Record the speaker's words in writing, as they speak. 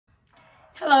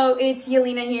Hello, it's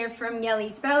Yelena here from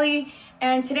Yelly's Belly,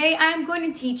 and today I'm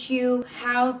going to teach you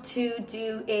how to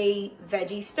do a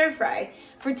veggie stir fry.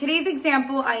 For today's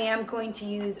example, I am going to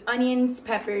use onions,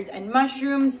 peppers, and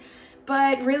mushrooms,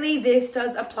 but really this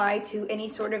does apply to any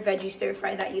sort of veggie stir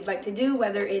fry that you'd like to do,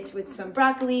 whether it's with some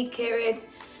broccoli, carrots,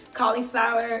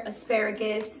 cauliflower,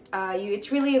 asparagus.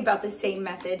 It's really about the same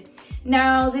method.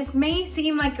 Now, this may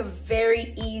seem like a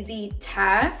very easy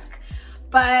task,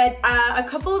 but a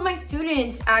couple of my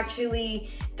students actually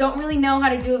don't really know how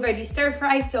to do a veggie stir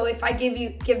fry. So if I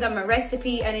give them a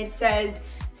recipe and it says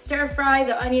stir fry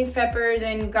the onions, peppers,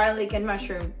 and garlic and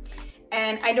mushroom,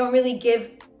 and I don't really give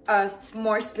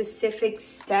more specific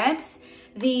steps,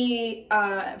 the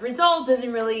result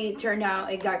doesn't really turn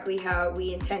out exactly how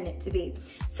we intend it to be.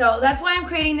 So that's why I'm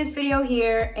creating this video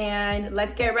here, and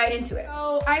let's get right into it.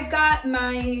 So I've got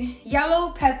my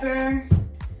yellow pepper,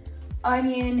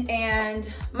 onion,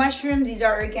 and mushrooms. These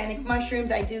are organic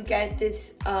mushrooms. I do get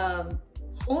this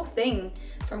whole thing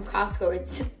from Costco.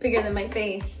 It's bigger than my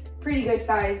face, pretty good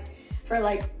size, for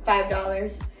like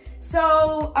 $5.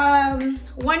 So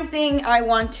one thing I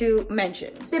want to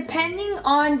mention, depending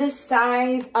on the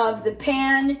size of the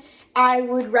pan, I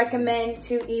would recommend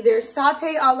to either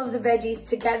saute all of the veggies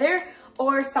together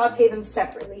or saute them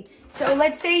separately. So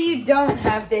let's say you don't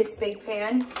have this big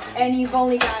pan and you've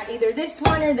only got either this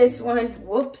one or this one,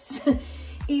 whoops,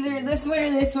 either this one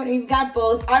or this one, you've got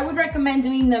both. I would recommend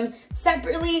doing them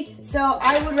separately. So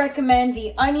I would recommend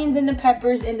the onions and the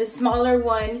peppers in the smaller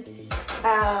one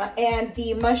and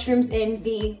the mushrooms in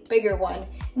the bigger one.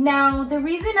 Now, the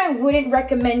reason I wouldn't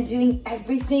recommend doing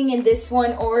everything in this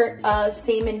one or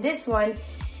same in this one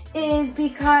is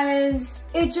because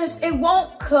it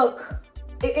won't cook.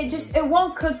 It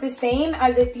won't cook the same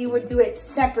as if you would do it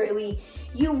separately.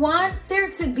 You want there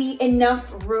to be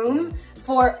enough room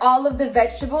for all of the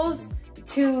vegetables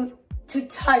to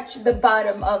touch the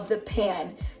bottom of the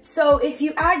pan. So if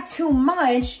you add too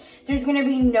much, there's gonna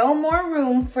be no more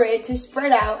room for it to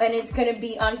spread out, and it's gonna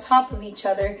be on top of each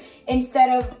other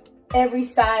instead of every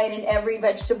side and every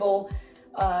vegetable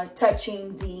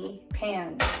touching the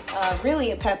pan.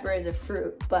 Really, a pepper is a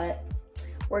fruit, but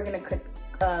we're gonna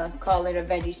call it a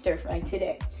veggie stir fry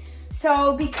today.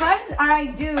 So because I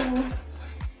do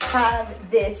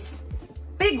have this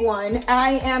big one,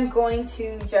 I am going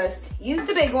to just use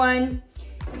the big one,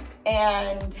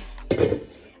 and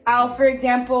I'll, for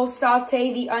example,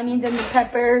 saute the onions and the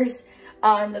peppers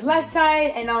on the left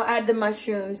side, and I'll add the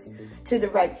mushrooms to the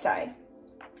right side.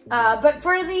 But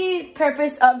for the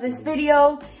purpose of this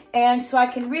video, and so I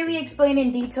can really explain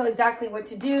in detail exactly what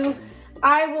to do,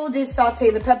 I will just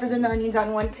saute the peppers and the onions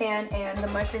on one pan and the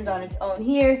mushrooms on its own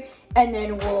here, and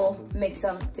then we'll mix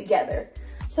them together.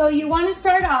 So you want to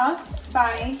start off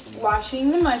by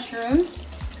washing the mushrooms.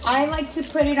 I like to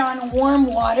put it on warm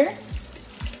water,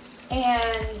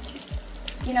 and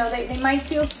you know, they might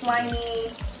feel slimy,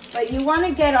 but you want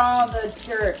to get all the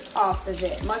dirt off of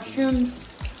it. Mushrooms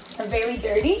are very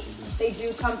dirty. They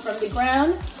do come from the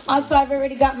ground. Also, I've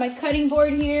already got my cutting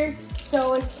board here.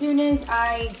 So as soon as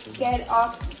I get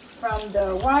off from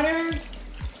the water,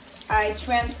 I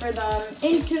transfer them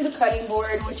into the cutting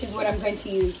board, which is what I'm going to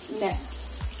use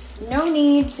next. No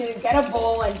need to get a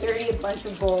bowl and dirty a bunch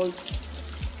of bowls.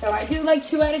 So I do like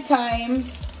 2 at a time,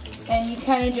 and you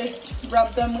kind of just rub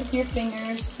them with your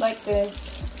fingers like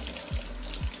this.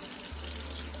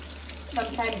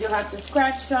 Sometimes you'll have to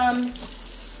scratch some.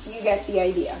 You get the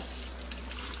idea.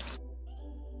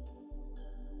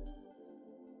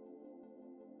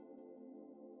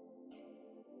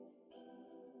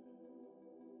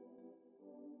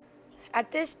 At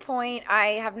this point,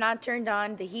 I have not turned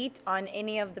on the heat on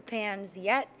any of the pans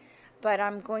yet, but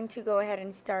I'm going to go ahead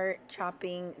and start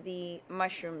chopping the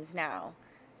mushrooms now.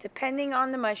 Depending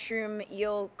on the mushroom,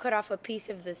 you'll cut off a piece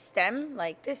of the stem,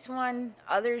 like this one.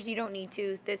 Others you don't need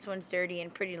to. This one's dirty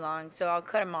and pretty long, so I'll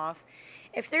cut them off.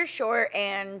 If they're short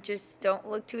and just don't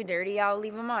look too dirty, I'll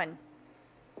leave them on.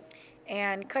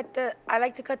 And I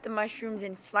like to cut the mushrooms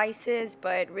in slices,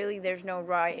 but really there's no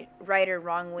right or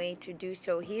wrong way to do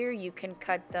so here. You can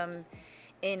cut them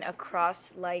in a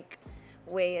cross-like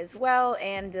way as well,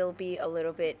 and they'll be a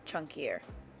little bit chunkier.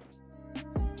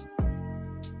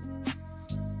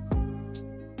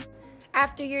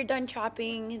 After you're done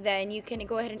chopping, then you can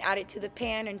go ahead and add it to the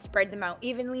pan and spread them out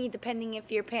evenly. Depending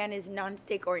if your pan is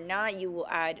non-stick or not, you will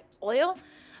add oil.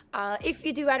 If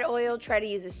you do add oil, try to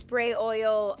use a spray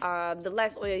oil. The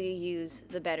less oil you use,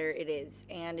 the better it is.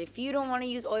 And if you don't want to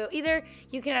use oil either,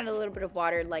 you can add a little bit of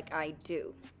water like I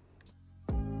do.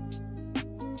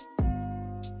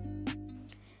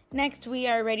 Next, we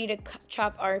are ready to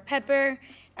chop our pepper.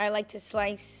 I like to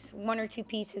slice 1 or 2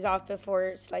 pieces off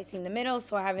before slicing the middle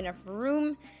so I have enough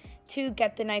room to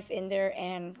get the knife in there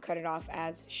and cut it off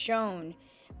as shown.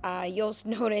 You'll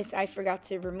notice I forgot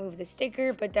to remove the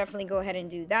sticker, but definitely go ahead and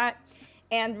do that.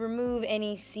 And remove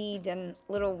any seeds and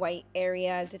little white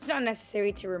areas. It's not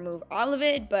necessary to remove all of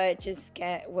it, but just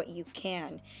get what you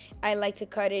can. I like to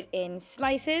cut it in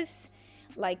slices,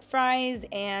 like fries,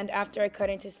 and after I cut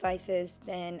into slices,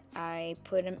 then I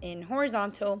put them in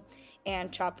horizontal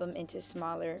and chop them into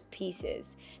smaller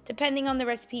pieces. Depending on the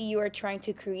recipe you are trying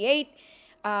to create,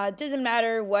 doesn't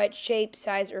matter what shape,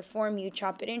 size, or form you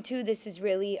chop it into. This is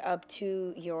really up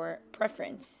to your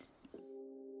preference.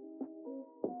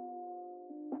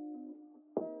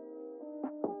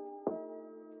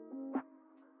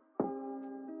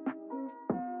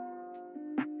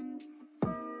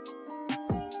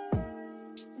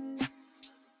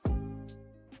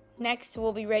 Next,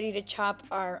 we'll be ready to chop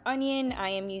our onion. I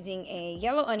am using a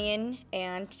yellow onion,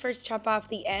 and first chop off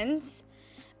the ends.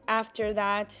 After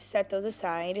that, set those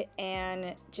aside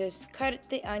and just cut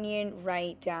the onion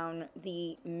right down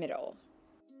the middle.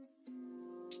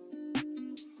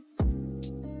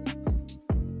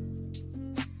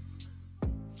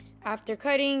 After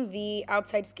cutting, the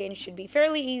outside skin should be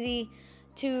fairly easy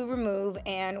to remove,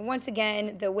 and once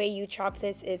again, the way you chop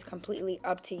this is completely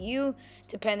up to you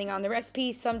depending on the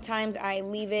recipe. Sometimes I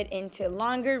leave it into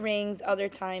longer rings, other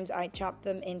times I chop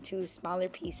them into smaller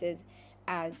pieces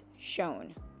as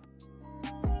shown.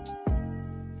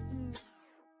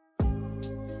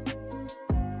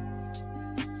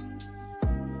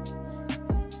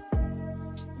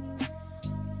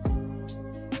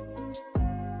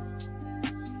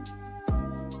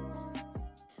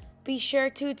 Be sure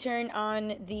to turn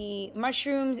on the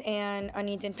mushrooms and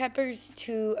onions and peppers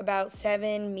to about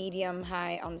 7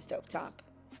 medium-high on the stovetop.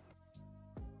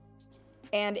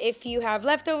 And if you have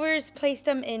leftovers, place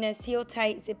them in a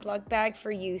seal-tight Ziploc bag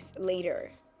for use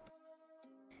later.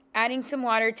 Adding some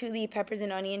water to the peppers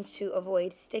and onions to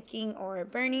avoid sticking or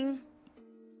burning.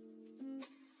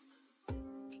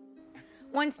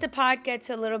 Once the pot gets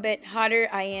a little bit hotter,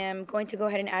 I am going to go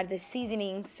ahead and add the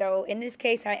seasoning. So in this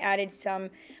case, I added some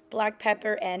black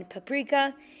pepper and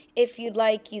paprika. If you'd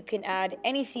like, you can add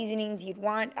any seasonings you'd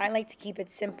want. I like to keep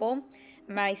it simple.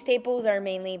 My staples are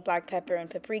mainly black pepper and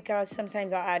paprika.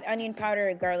 Sometimes I'll add onion powder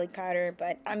or garlic powder,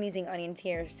 but I'm using onions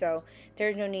here, so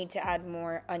there's no need to add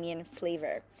more onion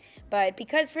flavor. But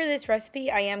because for this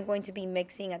recipe, I am going to be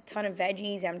mixing a ton of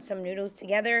veggies and some noodles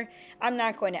together, I'm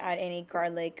not going to add any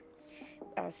garlic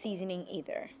seasoning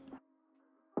either.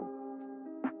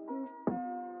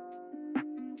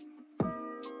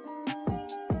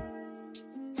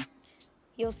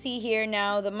 You'll see here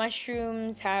now the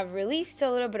mushrooms have released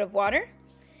a little bit of water,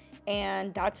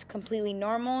 and that's completely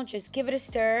normal. Just give it a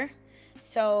stir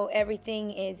so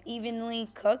everything is evenly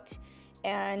cooked.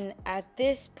 And at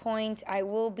this point, I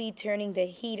will be turning the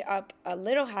heat up a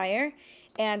little higher,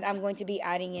 and I'm going to be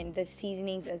adding in the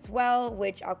seasonings as well,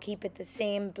 which I'll keep it the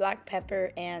same, black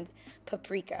pepper and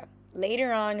paprika.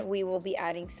 Later on, we will be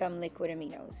adding some liquid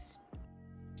aminos.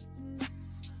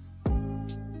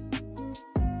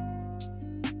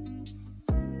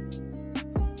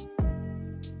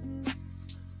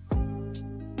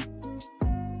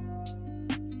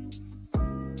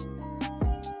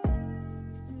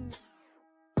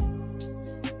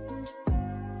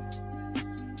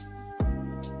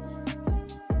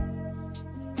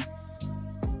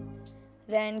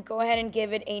 Then go ahead and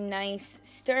give it a nice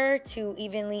stir to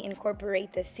evenly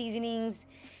incorporate the seasonings.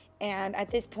 And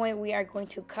at this point, we are going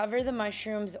to cover the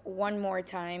mushrooms one more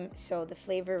time so the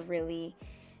flavor really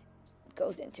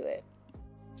goes into it.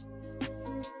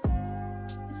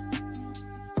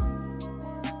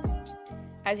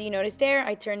 As you notice there,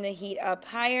 I turned the heat up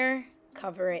higher,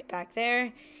 cover it back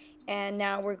there. And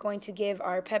now we're going to give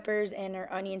our peppers and our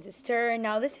onions a stir.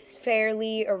 Now this is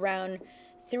fairly around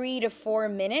 3 to 4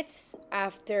 minutes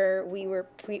after we were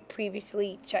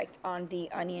previously checked on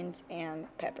the onions and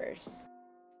peppers.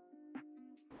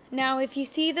 Now if you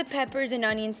see the peppers and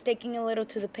onions sticking a little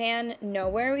to the pan, no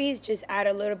worries, just add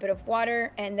a little bit of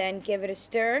water and then give it a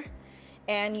stir,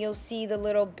 and you'll see the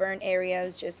little burnt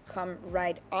areas just come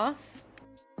right off.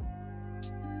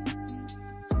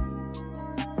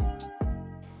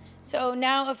 So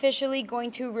now officially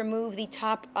going to remove the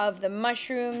top of the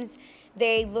mushrooms.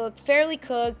 They look fairly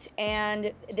cooked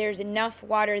and there's enough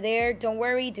water there. Don't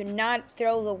worry, do not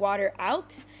throw the water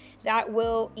out. That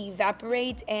will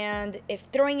evaporate, and if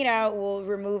throwing it out will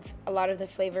remove a lot of the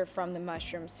flavor from the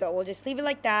mushrooms. So we'll just leave it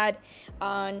like that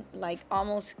on like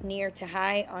almost near to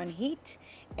high on heat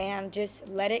and just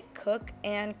let it cook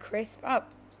and crisp up.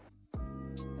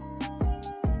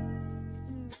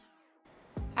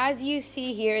 As you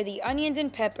see here, the onions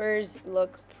and peppers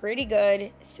look pretty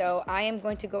good, so I am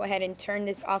going to go ahead and turn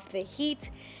this off the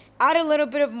heat, add a little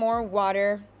bit of more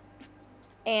water,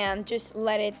 and just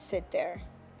let it sit there.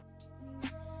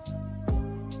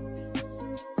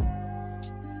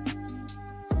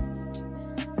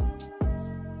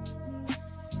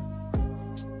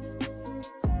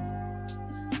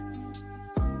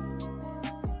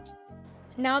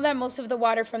 Now that most of the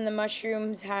water from the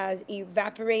mushrooms has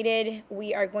evaporated,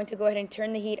 we are going to go ahead and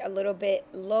turn the heat a little bit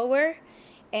lower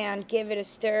and give it a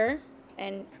stir.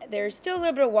 And there's still a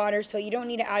little bit of water, so you don't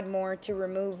need to add more to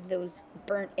remove those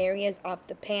burnt areas off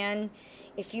the pan.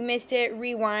 If you missed it,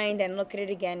 rewind and look at it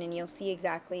again and you'll see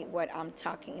exactly what I'm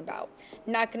talking about.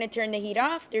 Not going to turn the heat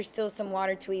off. There's still some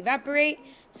water to evaporate.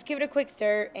 Just give it a quick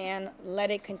stir and let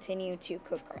it continue to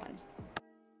cook on.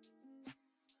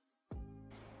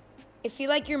 If you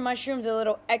like your mushrooms a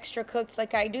little extra cooked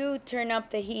like I do, turn up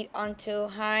the heat onto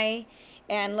high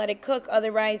and let it cook.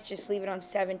 Otherwise, just leave it on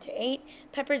 7 to 8.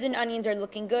 Peppers and onions are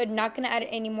looking good. Not going to add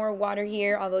any more water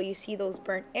here, although you see those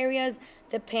burnt areas.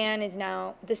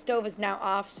 The stove is now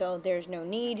off, so there's no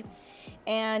need.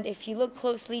 And if you look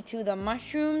closely to the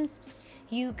mushrooms,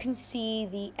 you can see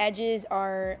the edges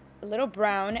are a little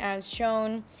brown as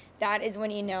shown. That is when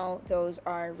you know those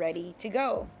are ready to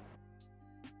go.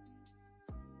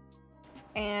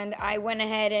 And I went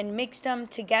ahead and mixed them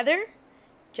together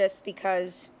just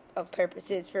because of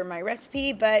purposes for my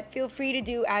recipe, but feel free to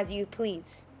do as you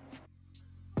please.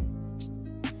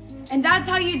 And that's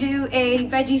how you do a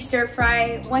veggie stir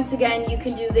fry. Once again, you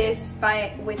can do this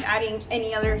with adding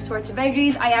any other sorts of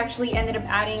veggies. I actually ended up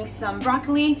adding some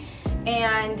broccoli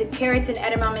and carrots and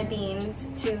edamame beans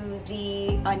to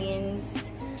the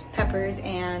onions, peppers,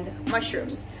 and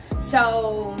mushrooms.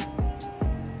 So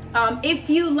if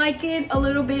you like it a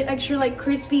little bit extra like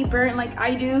crispy burnt like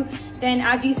I do, then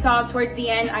as you saw towards the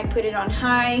end, I put it on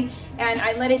high and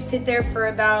I let it sit there for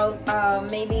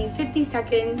about maybe 50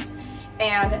 seconds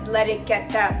and let it get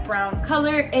that brown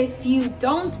color. If you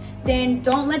don't, then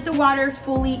don't let the water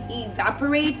fully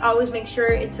evaporate. Always make sure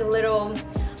it's a little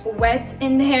wet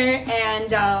in there,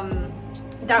 and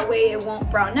that way it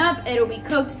won't brown up. It'll be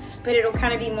cooked, but it'll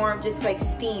kind of be more of just like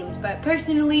steamed. But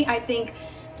personally, I think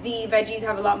the veggies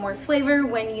have a lot more flavor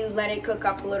when you let it cook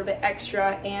up a little bit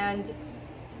extra. And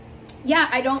yeah,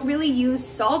 I don't really use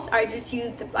salt. I just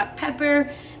use the black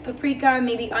pepper, paprika,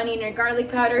 maybe onion or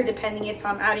garlic powder, depending if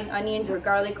I'm adding onions or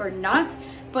garlic or not.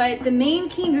 But the main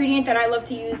key ingredient that I love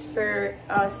to use for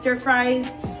stir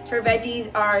fries for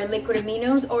veggies are liquid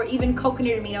aminos or even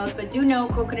coconut aminos. But do know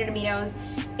coconut aminos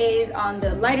is on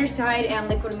the lighter side and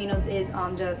liquid aminos is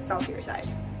on the saltier side.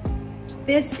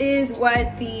 This is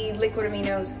what the liquid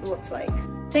aminos looks like.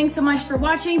 Thanks so much for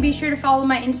watching. Be sure to follow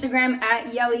my Instagram at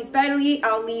CharlesTheFirst.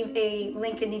 I'll leave a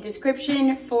link in the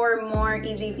description for more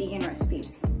easy vegan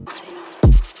recipes.